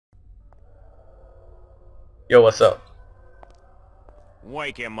Yo, what's up?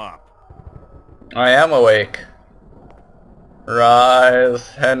 Wake him up. I am awake. Rise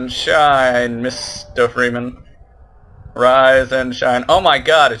and shine, Mr. Freeman. Rise and shine. Oh my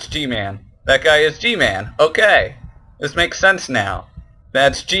god, it's G-Man. That guy is G-Man. Okay. This makes sense now.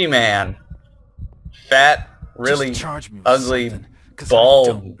 That's G-Man. Fat, really ugly, bald.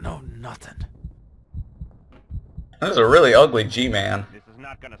 I don't know nothing. This is a really ugly G-Man. This is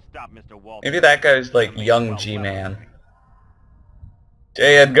not gonna stop Mr. Walters. Maybe that guy's like young G-Man.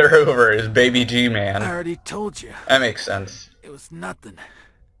 J. Edgar Hoover is baby G-Man. I already told you. That makes sense. It was nothing.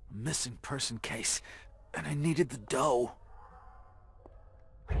 A missing person case. And I needed the dough.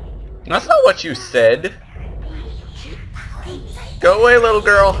 That's not what you said. Go away, little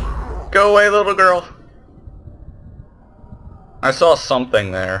girl. Go away, little girl. I saw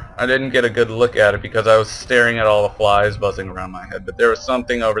something there. I didn't get a good look at it because I was staring at all the flies buzzing around my head, but there was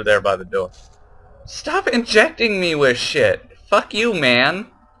something over there by the door. Stop injecting me with shit. Fuck you, man.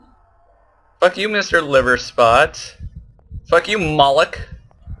 Fuck you, Mr. Liver Spot. Fuck you, Moloch.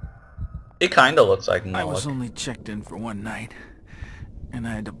 He kinda looks like Moloch. I was only checked in for one night, and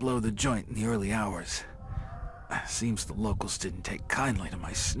I had to blow the joint in the early hours. Seems the locals didn't take kindly to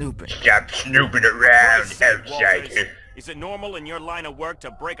my snooping. Stop snooping around outside here. Is it normal in your line of work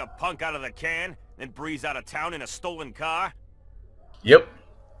to break a punk out of the can, then breeze out of town in a stolen car? Yep.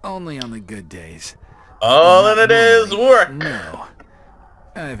 Only on the good days. All of it is work. No.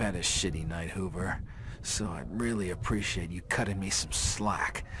 I've had a shitty night, Hoover, so I'd really appreciate you cutting me some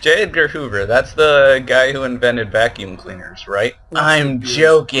slack. J. Edgar Hoover, that's the guy who invented vacuum cleaners, right? I'm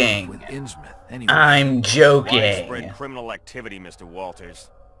joking. With Innsmouth, anyway. I'm joking. Widespread criminal activity, Mr. Walters,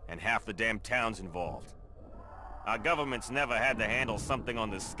 and half the damn town's involved. Our government's never had to handle something on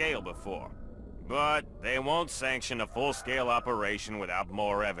this scale before. But they won't sanction a full-scale operation without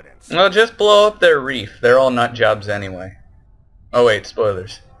more evidence. Well, just blow up their reef. They're all nut jobs anyway. Oh wait,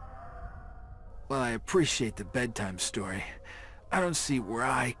 spoilers. Well, I appreciate the bedtime story. I don't see where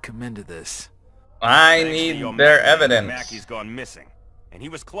I come into this. I Thanks to need your their man, evidence. Mackey's gone missing, and he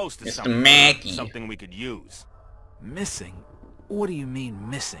was close to Mr. Mackey. something we could use. Missing? What do you mean,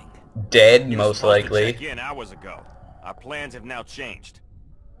 missing? Dead, He was most supposed to likely. check in hours ago. Our plans have now changed.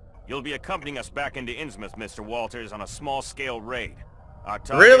 You'll be accompanying us back into Innsmouth, Mr. Walters, on a small-scale raid. Our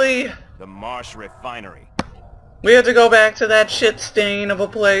target, Really? the Marsh Refinery. We had to go back to that shit stain of a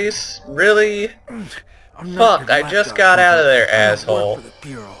place? Really? I'm not Fuck, your I just lapdog, got out of Hoover. there, I don't work asshole. for the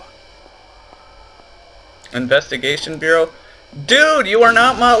Bureau. Investigation Bureau? Dude, you are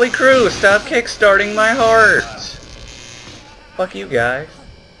not Motley Crue! Stop kickstarting my heart! Fuck you, guy.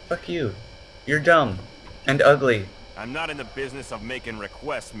 Fuck you. You're dumb. And ugly. I'm not in the business of making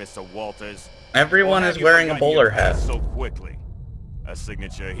requests, Mr. Walters. Everyone Or is have you wearing a forgotten bowler your hat. past so quickly. A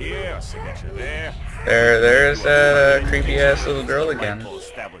signature here, a signature there. There's a creepy-ass little girl again. Rifle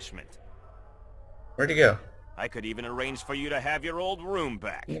establishment. Where'd he go? I could even arrange for you to have your old room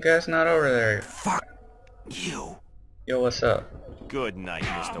back. You guys not over there. Fuck you. Yo, what's up? Good night,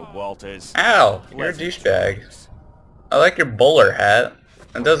 Mr. Walters. Ow! You're a Pleasant douchebag. dreams. I like your bowler hat.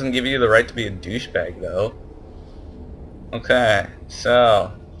 That doesn't give you the right to be a douchebag, though. Okay,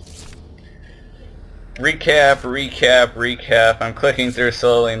 so... Recap. I'm clicking through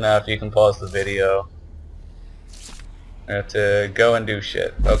slowly enough. You can pause the video. I have to go and do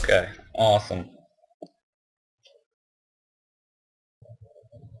shit. Okay, awesome.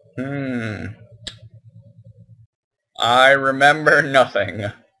 I remember nothing.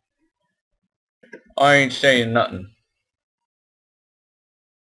 I ain't saying nothing.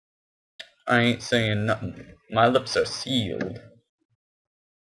 I ain't saying nothing. My lips are sealed.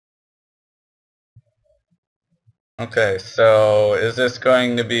 Okay, so is this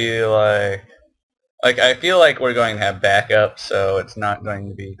going to be like I feel like we're going to have backup, so it's not going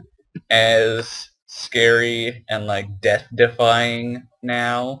to be as scary and like death-defying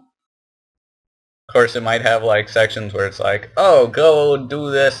now. Of course, it might have like sections where it's like, oh, go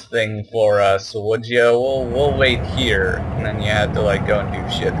do this thing for us, would you? We'll wait here, and then you have to like go and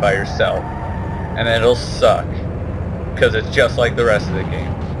do shit by yourself, and it'll suck because it's just like the rest of the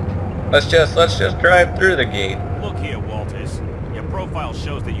game. Let's just drive through the gate. Look here, Walters. Your profile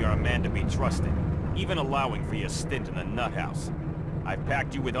shows that you're a man to be trusted, even allowing for your stint in the nut house. I've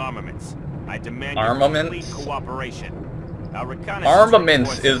packed you with armaments. I demand your complete cooperation. Our reconnaissance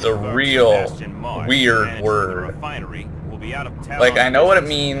Armaments is a reports real Sebastian Marsh, weird manager of the word. refinery, will be out of town Like, on I know what it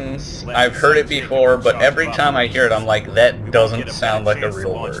business. means, I've heard it before, but every time I hear it I'm like, that doesn't sound like a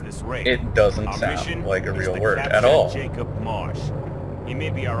real word. It doesn't sound like a real word at all. Jacob Marsh. He may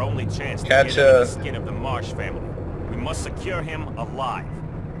be our only chance to Catch get under the skin of the Marsh family. We must secure him alive.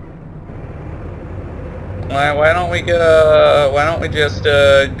 Why don't we get why don't we just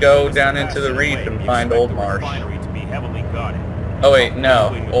go down into the reef and find Old Marsh? Oh wait,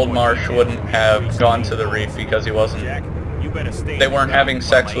 no. Old Marsh wouldn't have gone to the reef because he wasn't. They weren't having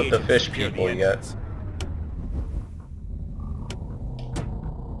sex with the fish people yet.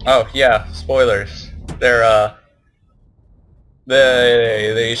 Oh yeah, spoilers. They're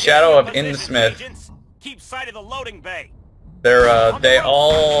the Shadow of Innsmouth. Keep sight of the loading bay. They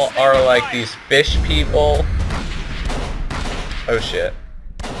all are like these fish people. Oh shit.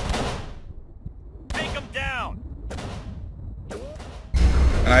 Take them down.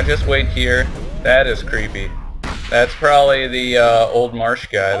 Can I just wait here? That is creepy. That's probably the Old Marsh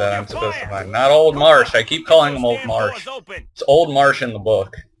guy that I'm supposed to find. Not Old Marsh. I keep calling him Old Marsh. It's Old Marsh in the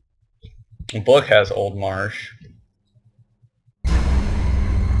book. The book has Old Marsh.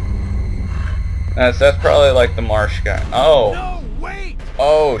 That's probably like the Marsh guy. Oh. No, wait.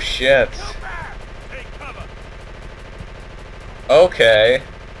 Oh shit. Okay.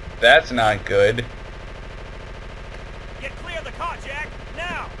 That's not good. Get clear of the car, Jack.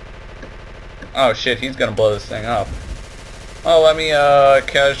 Now. Oh shit, he's gonna blow this thing up. Oh, let me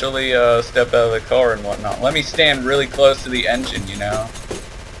casually step out of the car and whatnot. Let me stand really close to the engine, you know?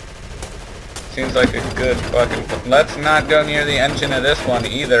 Seems like a good fucking... Let's not go near the engine of this one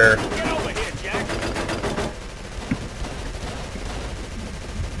either. Get over here, Jack.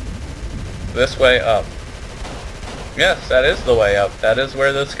 This way up. Yes, that is the way up. That is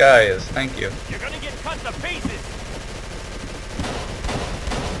where this guy is. Thank you. You're gonna get cut to pieces.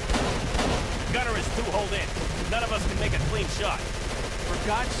 Gunner is too holed in. None of us can make a clean shot. For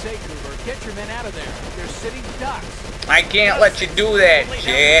God's sake, Hoover, get your men out of there. They're sitting ducks. I can't let you do that,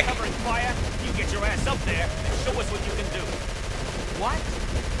 Jack. Covering fire. You get your ass up there and show us what you can do. What?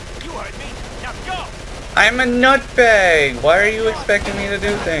 You heard me. Now go. I'm a nutbag. Why are you expecting me to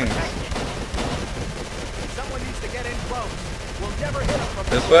do things? Someone needs to get in close. We'll never hit them from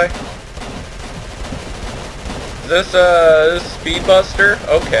This way? Is this Speed Buster?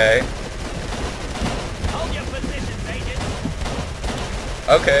 Okay. Hold your positions, agent.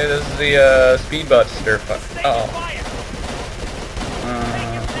 Okay, this is the Speed Buster. Stay Oh. fire.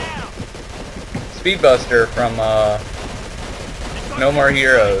 Take him down. Speed Buster from No More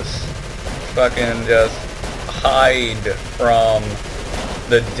Heroes. Fucking just hide from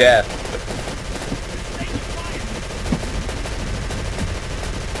the death. Take fire.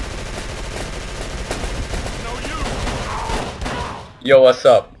 No use. Yo, what's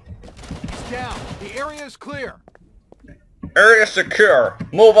up? He's down. The area is clear. Area secure.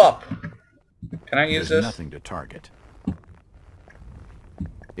 Move up. Can I use There's this? nothing to target.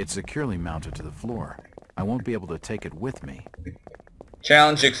 It's securely mounted to the floor. I won't be able to take it with me.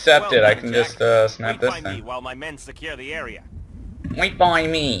 Challenge accepted. Well I done, can Jack. just snap Wait this by me thing. while my men secure the area. Wait by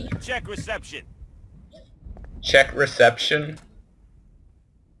me. Check reception. Check reception.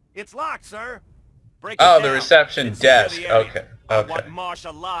 It's locked, sir. Break Oh, it the down reception and secure desk. the area. Okay. I want Okay. Marsh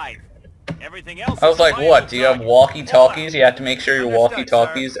alive. Everything else I was is like, my what? own Do you have target. walkie-talkies? You have to make sure your Understood,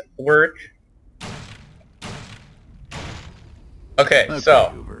 walkie-talkies work. Okay, Okay, so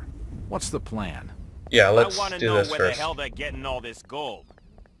Hoover. What's the plan? yeah, I let's want to do know this where first. the hell they're getting all this gold.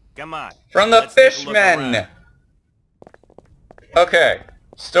 Come on. From the let's take a look fishmen. around. Okay,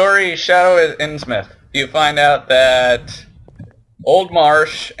 story Shadow of Innsmouth. You find out that Old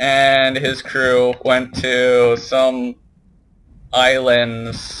Marsh and his crew went to some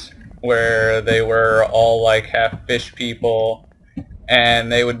islands where they were all like half fish people, and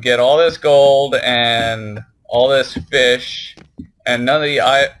they would get all this gold and all this fish, and none of the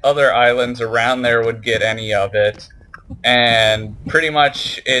other islands around there would get any of it. And pretty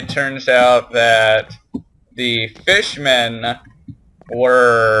much it turns out that the fishmen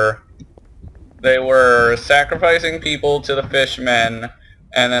were sacrificing people to the fishmen,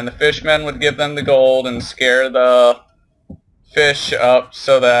 and then the fishmen would give them the gold and scare the fish up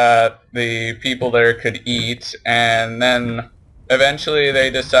so that the people there could eat, and then eventually they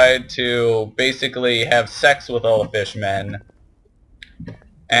decide to basically have sex with all the fishmen.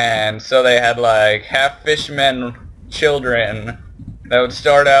 And so they had like half fishmen children that would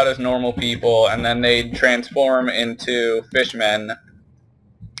start out as normal people, and then they'd transform into fishmen,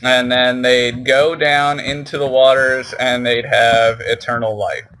 and then they'd go down into the waters and they'd have eternal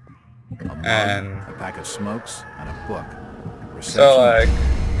life. A mug, And a pack of smokes, and a book. so Reception.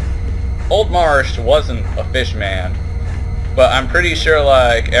 like, Old Marsh wasn't a fish man, but I'm pretty sure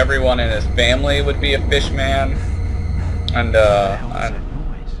like everyone in his family would be a fish man. And What the hell was that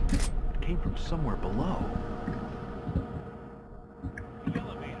noise? It came from somewhere below.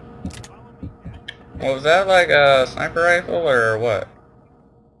 was that like a sniper rifle or what?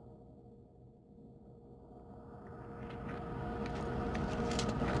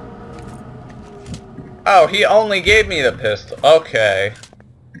 Oh, he only gave me the pistol. Okay.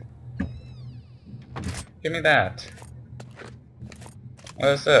 Give me that.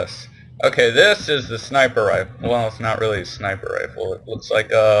 What is this? Okay, this is the sniper rifle. Well, it's not really a sniper rifle. It looks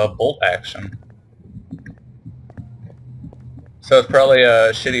like a bolt action. So it's probably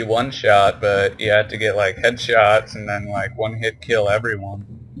a shitty one-shot, but you have to get like headshots and then like one-hit kill everyone.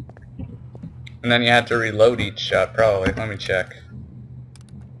 And then you have to reload each shot, probably. Let me check.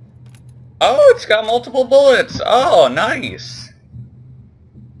 Oh, it's got multiple bullets! Oh, nice!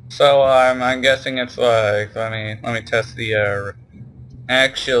 So I'm guessing it's like, let me test the,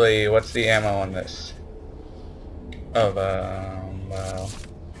 actually, what's the ammo on this? Oh,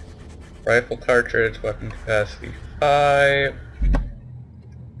 rifle cartridge, weapon capacity 5.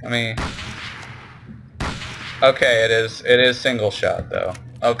 Okay, it is single shot though.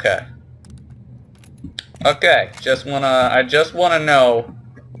 Okay. Okay, I just wanna know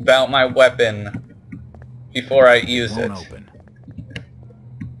about my weapon before I use it.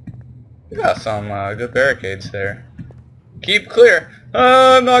 We got some good barricades there. Keep clear.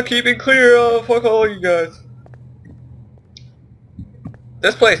 I'm not keeping clear. Oh, fuck all you guys.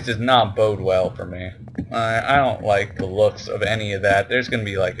 This place does not bode well for me. I don't like the looks of any of that. There's gonna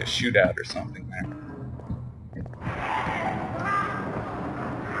be like a shootout or something there.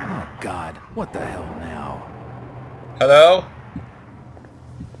 Oh God, what the hell now? Hello?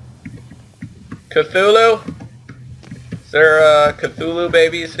 Cthulhu? Is there Cthulhu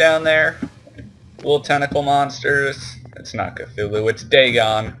babies down there? Little tentacle monsters? It's not Cthulhu, it's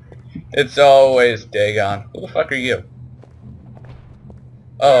Dagon. It's always Dagon. Who the fuck are you?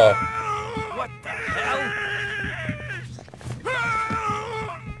 Oh. What the hell?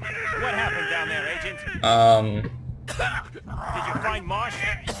 What happened down there, Agent? Did you find Marsh?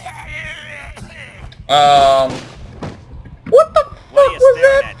 What the fuck was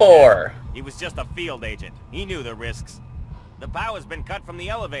that for? He was just a field agent. He knew the risks. The power's been cut from the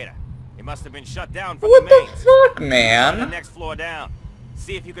elevator. It must have been shut down from What the the mains. fuck, The man? next floor down.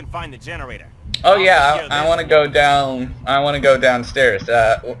 See if you can find the generator. Oh yeah, I want to go down. I want to go downstairs.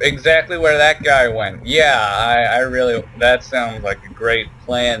 Exactly where that guy went. Yeah, I really. That sounds like a great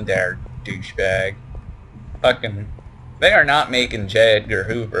plan, there, douchebag. Fucking. They are not making J. Edgar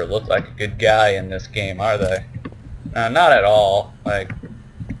Hoover look like a good guy in this game, are they? Not at all. Like,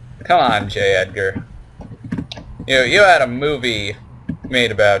 come on, J. Edgar. You had a movie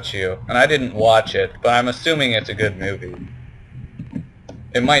made about you, and I didn't watch it, but I'm assuming it's a good movie.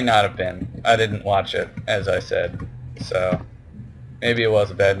 It might not have been. I didn't watch it, as I said. So, maybe it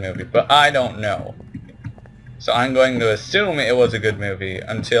was a bad movie, but I don't know. So I'm going to assume it was a good movie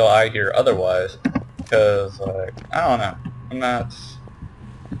until I hear otherwise. Because, like, I don't know. I'm not...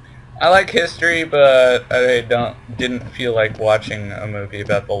 I like history, but I didn't feel like watching a movie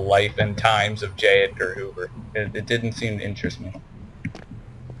about the life and times of J. Edgar Hoover. It didn't seem to interest me.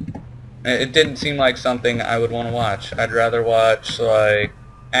 It didn't seem like something I would want to watch. I'd rather watch, like,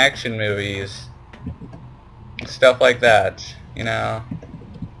 action movies, stuff like that, you know.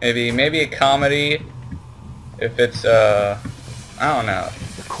 Maybe a comedy, if it's, I don't know.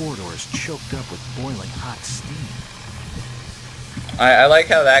 The corridor is choked up with boiling hot steam. I like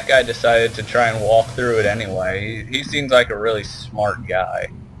how that guy decided to try and walk through it anyway. He seems like a really smart guy.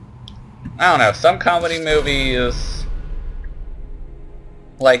 I don't know, some comedy movies,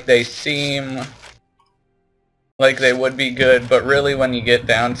 like, they seem like they would be good, but really when you get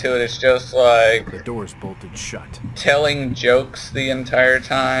down to it, it's just like... The door's bolted shut. Telling jokes the entire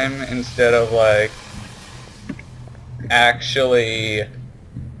time instead of, like, actually,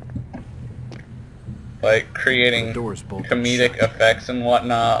 like, creating comedic effects and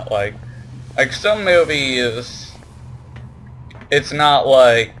whatnot. Like some movies, it's not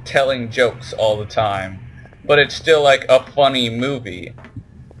like telling jokes all the time, but it's still like a funny movie.